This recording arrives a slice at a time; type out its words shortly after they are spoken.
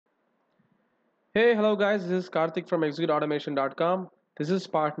Hey, hello guys, this is Karthik from executeautomation.com. This is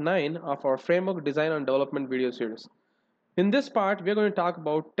part 9 of our framework design and development video series. In this part, we're going to talk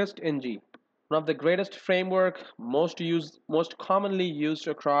about Testng, one of the greatest framework most commonly used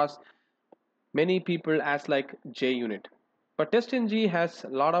across many people as like JUnit. But Testng has a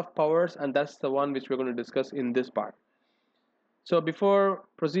lot of powers and that's the one which we're going to discuss in this part. So before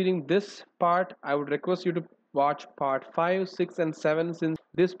proceeding this part, I would request you to watch part 5, 6 and 7 since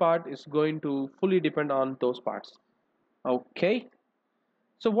this part is going to fully depend on those parts. Okay,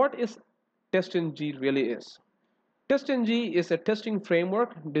 so what is Testng really is? Testng is a testing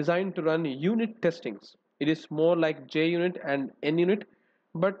framework designed to run unit testings. It is more like JUnit and NUnit,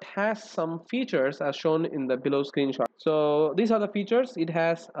 but has some features as shown in the below screenshot. So these are the features. It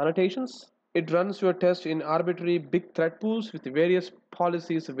has annotations. It runs your test in arbitrary big thread pools with various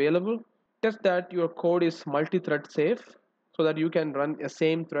policies available. Test that your code is multi-thread safe so that you can run a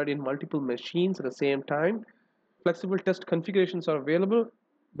same thread in multiple machines at the same time. Flexible test configurations are available.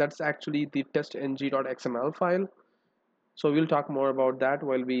 That's actually the Testng.xml file. So we'll talk more about that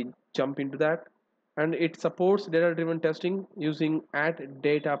while we jump into that. And it supports data-driven testing using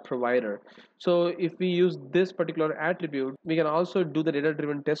data provider. So if we use this particular attribute, we can also do the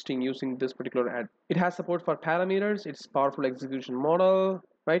data-driven testing using this particular It has support for parameters. It's powerful execution model,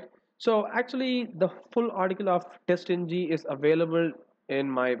 right? So actually, the full article of Testng is available in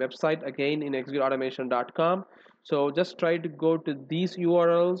my website again in executeautomation.com. So just try to go to these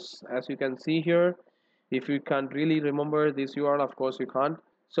URLs as you can see here. If you can't really remember this URL, of course you can't.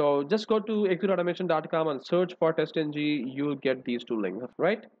 So just go to executeautomation.com and search for Testng. You'll get these two links,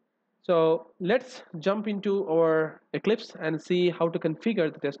 right? So let's jump into our Eclipse and see how to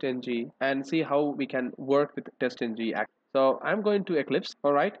configure the Testng and see how we can work with Testng. So I'm going to Eclipse,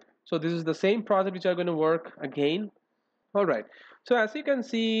 all right? So this is the same project which I'm going to work again. All right. So as you can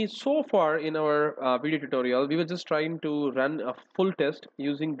see so far in our video tutorial, we were just trying to run a full test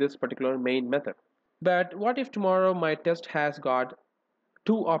using this particular main method. But what if tomorrow my test has got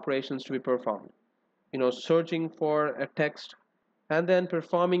two operations to be performed? Searching for a text and then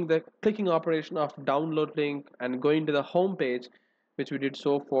performing the clicking operation of download link and going to the home page, which we did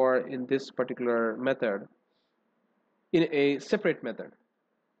so far in this particular method in a separate method.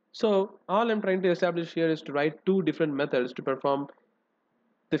 So all I'm trying to establish here is to write two different methods to perform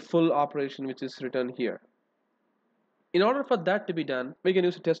the full operation which is written here. In order for that to be done, we can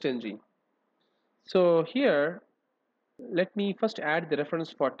use a Testng. So here, let me first add the reference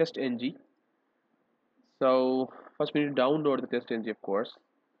for Testng. So first we need to download the Testng, of course.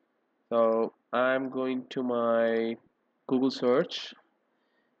 So I'm going to my Google search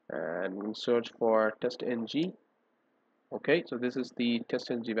and search for Testng. Okay, so this is the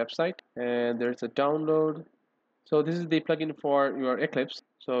Testng website and there's a download. So this is the plugin for your Eclipse.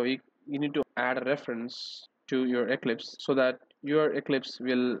 So you need to add a reference to your Eclipse so that your Eclipse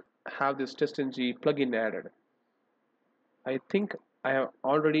will have this Testng plugin added. I think I have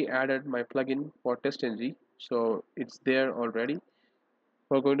already added my plugin for Testng, so it's there already.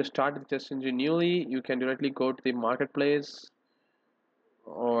 We're going to start the Testng newly. You can directly go to the marketplace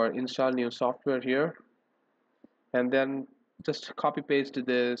or install new software here and then just copy paste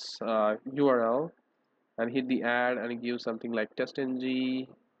this URL and hit the add and give something like Testng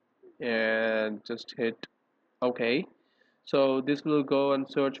and just hit OK. So this will go and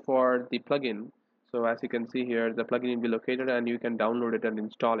search for the plugin. So as you can see here, the plugin will be located and you can download it and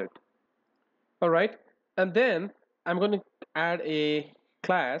install it. All right, and then I'm going to add a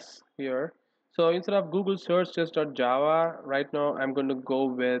class here. So instead of Google search test.java, right now I'm going to go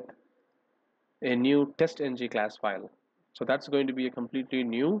with a new Testng class file. So that's going to be a completely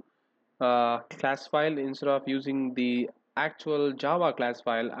new class file. Instead of using the actual Java class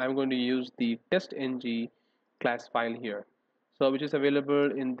file, I'm going to use the Testng class file here. So which is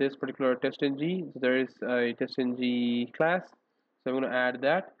available in this particular Testng. So there is a Testng class. So I'm going to add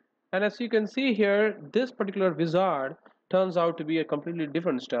that. And as you can see here, this particular wizard turns out to be a completely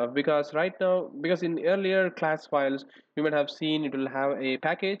different stuff because right now, because in earlier class files, you might have seen it will have a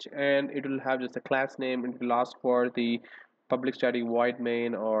package and it will have just a class name. It will ask for the public static void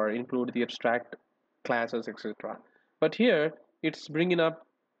main or include the abstract classes, etc. But here it's bringing up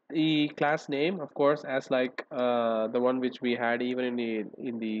the class name, of course, as like the one which we had even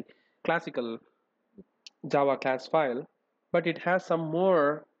in the classical Java class file, but it has some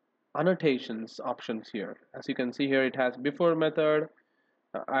more annotations options here. As you can see here, it has before method,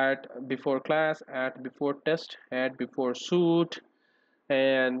 at before class, at before test, at before suit,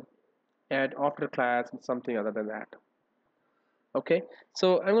 and at after class, and something other than that. Okay,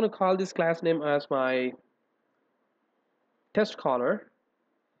 so I'm going to call this class name as my test caller,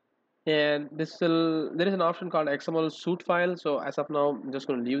 And there is an option called XML suite file. So as of now, I'm just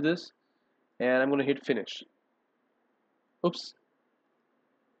going to leave this, and I'm going to hit finish. Oops.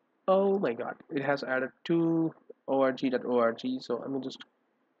 Oh my god, it has added to org.org. So I'm going to just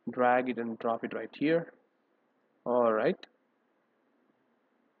drag it and drop it right here. All right.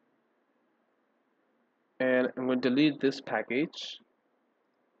 And I'm going to delete this package,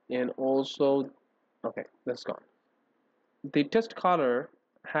 and also, okay, that's gone. The test caller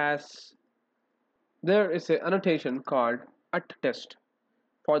has, there is an annotation called @test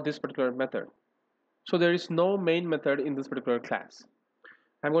for this particular method. So there is no main method in this particular class.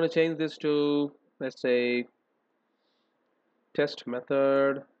 I'm going to change this to, let's say, test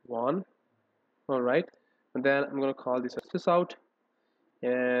method 1. All right, and then I'm going to call this out,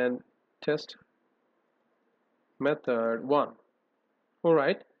 and test method 1. All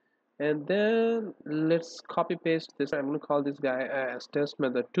right, and then let's copy paste this. I'm going to call this guy as test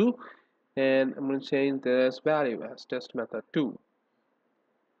method 2, and I'm going to change this value as test method 2.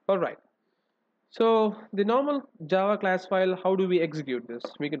 All right, so the normal Java class file, how do we execute this?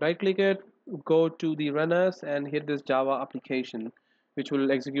 We can right click it, go to the runners, and hit this Java application, which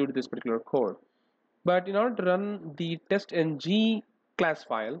will execute this particular code. But in order to run the Testng class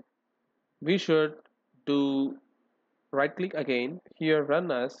file, we should do right click again, here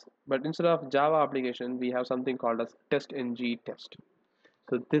run as, but instead of Java application, we have something called as Testng test.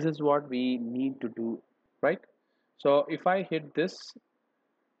 So this is what we need to do, right? So if I hit this,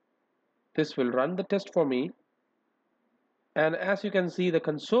 this will run the test for me. And as you can see, the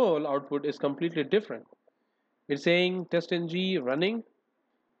console output is completely different. It's saying testng running,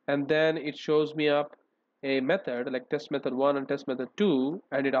 and then it shows me up a method like test method 1 and test method 2,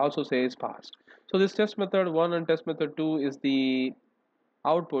 and it also says passed. So this test method 1 and test method 2 is the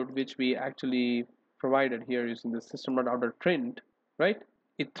output which we actually provided here using the system.out.print, right?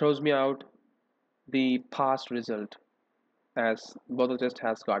 It throws me out the passed result as both the test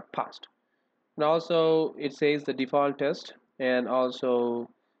has got passed. And also it says the default test and also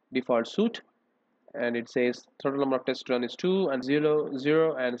default suit, and it says total number of tests run is 2 and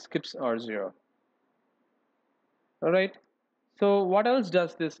 0 and skips are 0. All right, so what else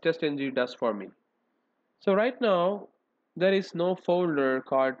does this testng does for me? So right now there is no folder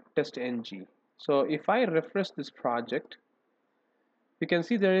called testng. So if I refresh this project, you can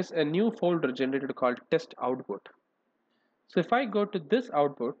see there is a new folder generated called test output. So if I go to this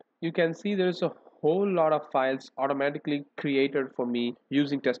output, you can see there's a whole lot of files automatically created for me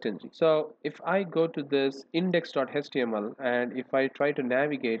using testng. So if I go to this index.html, and if I try to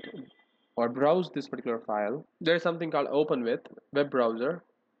navigate or browse this particular file, there's something called open with web browser.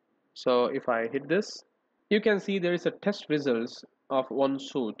 So if I hit this, you can see there is a test results of one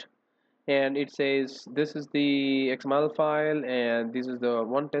suit, and it says this is the XML file and this is the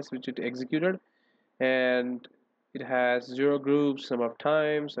one test which it executed, and it has 0 groups, number of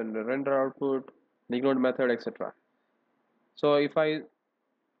times, and the render output, the ignored method, etc. So if I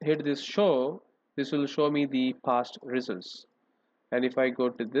hit this show, this will show me the past results. And if I go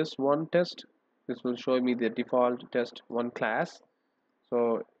to this one test, this will show me the default test one class.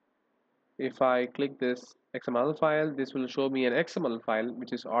 So if I click this XML file, this will show me an XML file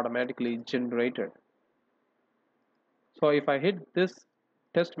which is automatically generated. So if I hit this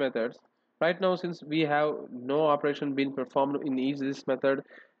test methods, right now since we have no operation being performed in each this method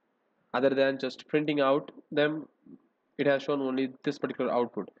other than just printing out them, it has shown only this particular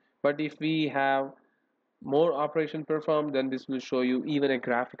output. But if we have more operation performed, then this will show you even a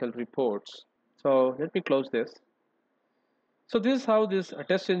graphical reports. So let me close this. So this is how this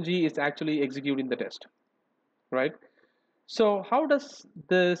testng is actually executing the test, right? So how does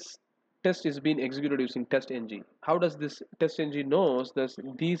this test is being executed using testng? How does this testng knows that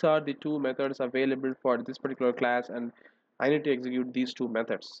these are the two methods available for this particular class and I need to execute these two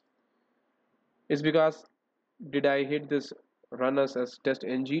methods? It's because did I hit this run as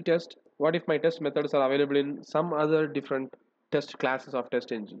testng test? What if my test methods are available in some other different test classes of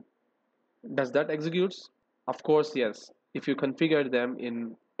testng? Does that executes? Of course, yes. If you configure them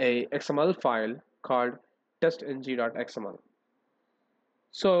in a XML file called testng.xml.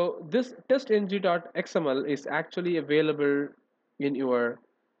 So this testng.xml is actually available in your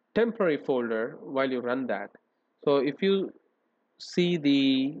temporary folder while you run that. So if you see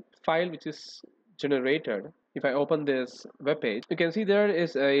the file which is generated, if I open this web page, you can see there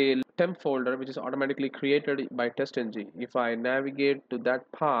is a temp folder which is automatically created by testng. If I navigate to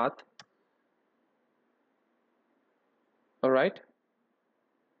that path, all right,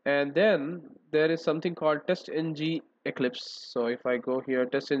 and then there is something called testng eclipse. So if I go here,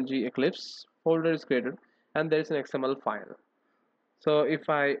 testng eclipse folder is created and there is an XML file. So if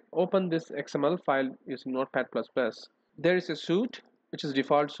I open this XML file using Notepad++, there is a suite which is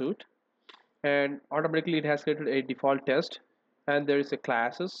default suite, and automatically it has created a default test, and there is a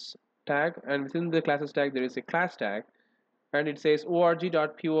classes tag, and within the classes tag there is a class tag, and it says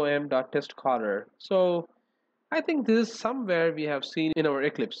org.pom.testcaller. So I think this is somewhere we have seen in our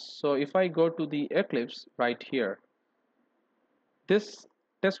Eclipse. So if I go to the Eclipse right here, this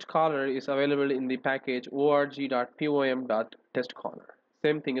test caller is available in the package org.pom.testcaller.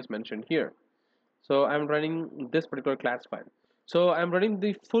 Same thing is mentioned here. So I'm running this particular class file. So I'm running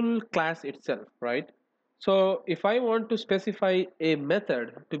the full class itself, right? So if I want to specify a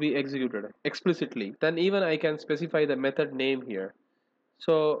method to be executed explicitly, then even I can specify the method name here.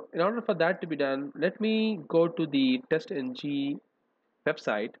 So in order for that to be done, let me go to the Testng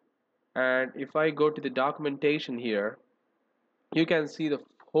website, and if I go to the documentation here, you can see the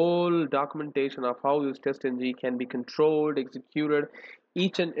whole documentation of how this Testng can be controlled, executed,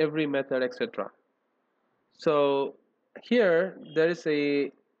 each and every method, etc. So here there is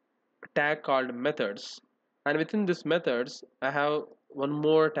a tag called methods, and within this methods I have one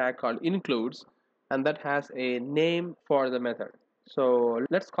more tag called includes, and that has a name for the method. So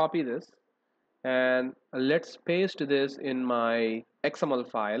let's copy this and let's paste this in my XML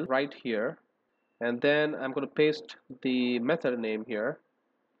file right here, and then I'm going to paste the method name here,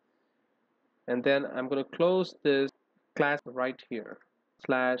 and then I'm going to close this class right here,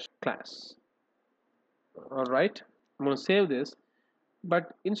 slash class. Alright, I'm going to save this,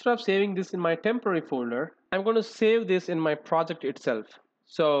 but instead of saving this in my temporary folder, I'm going to save this in my project itself.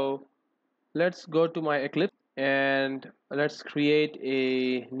 So let's go to my Eclipse and let's create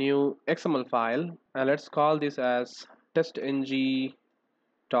a new XML file, and let's call this as testng.xml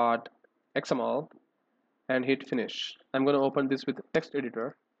and hit finish. I'm going to open this with text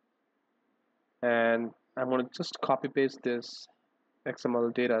editor, and I'm going to just copy paste this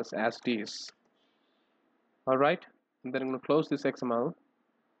XML data as is. Alright, and then I'm going to close this XML.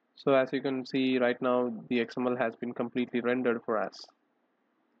 So as you can see right now, the XML has been completely rendered for us.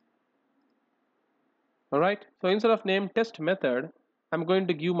 Alright, so instead of name test method, I'm going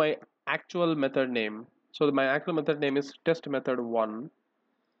to give my actual method name. So my actual method name is test method 1.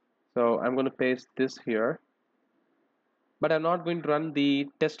 So I'm going to paste this here, but I'm not going to run the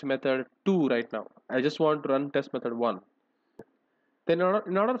test method 2 right now. I just want to run test method 1. Then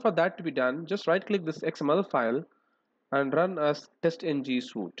in order for that to be done, just right click this XML file and run as testng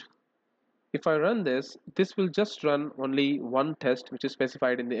suite. If I run this, this will just run only one test which is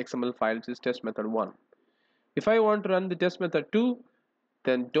specified in the XML file, which is test method 1. If I want to run the test method 2,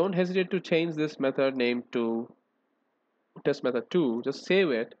 then don't hesitate to change this method name to test method 2. Just save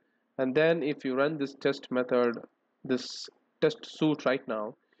it, and then if you run this test method, this test suite right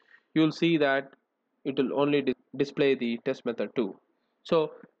now, you'll see that it will only display the test method 2.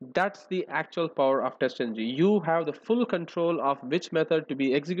 So that's the actual power of testng. You have the full control of which method to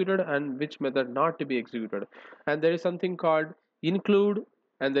be executed and which method not to be executed. And there is something called include,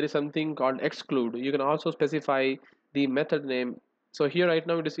 and there is something called exclude. You can also specify the method name. So here right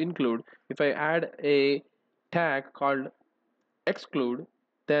now it is include. If I add a tag called exclude,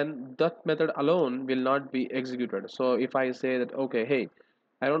 then that method alone will not be executed. So if I say that, okay, hey,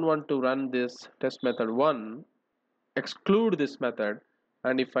 I don't want to run this test method 1, exclude this method,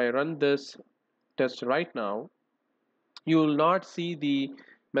 and if I run this test right now, you will not see the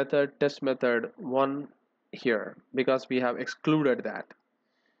method test method 1 here because we have excluded that.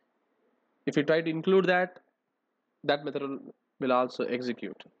 If you try to include that, that method will also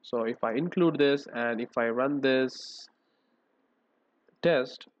execute. So if I include this and if I run this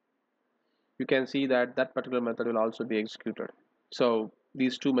test, you can see that that particular method will also be executed. So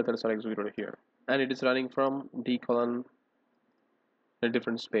these two methods are executed here, and it is running from d colon in a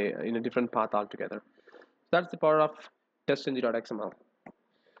different space, in a different path altogether. That's the power of testng.xml.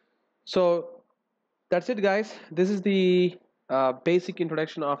 So that's it, guys. This is the basic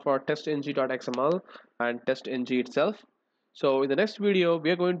introduction of our testng.xml and testng itself. So in the next video, we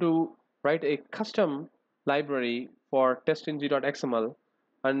are going to write a custom library for testng.xml,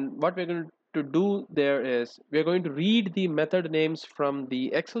 and what we're going to do there is we're going to read the method names from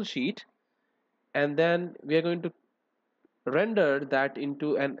the Excel sheet, and then we are going to render that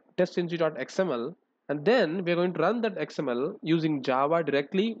into an testng.xml, and then we're going to run that XML using Java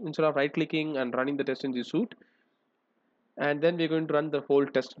directly instead of right clicking and running the testng suite, and then we're going to run the whole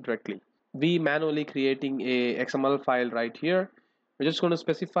test directly. We manually creating a XML file right here. We're just going to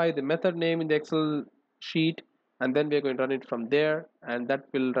specify the method name in the Excel sheet, and then we're going to run it from there, and that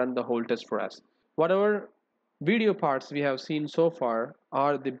will run the whole test for us. Whatever video parts we have seen so far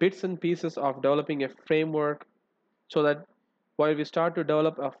are the bits and pieces of developing a framework, so that while we start to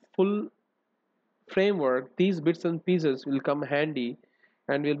develop a full framework, these bits and pieces will come handy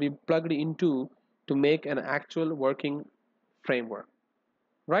and will be plugged into to make an actual working framework.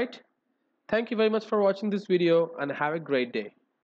 Right? Thank you very much for watching this video and have a great day.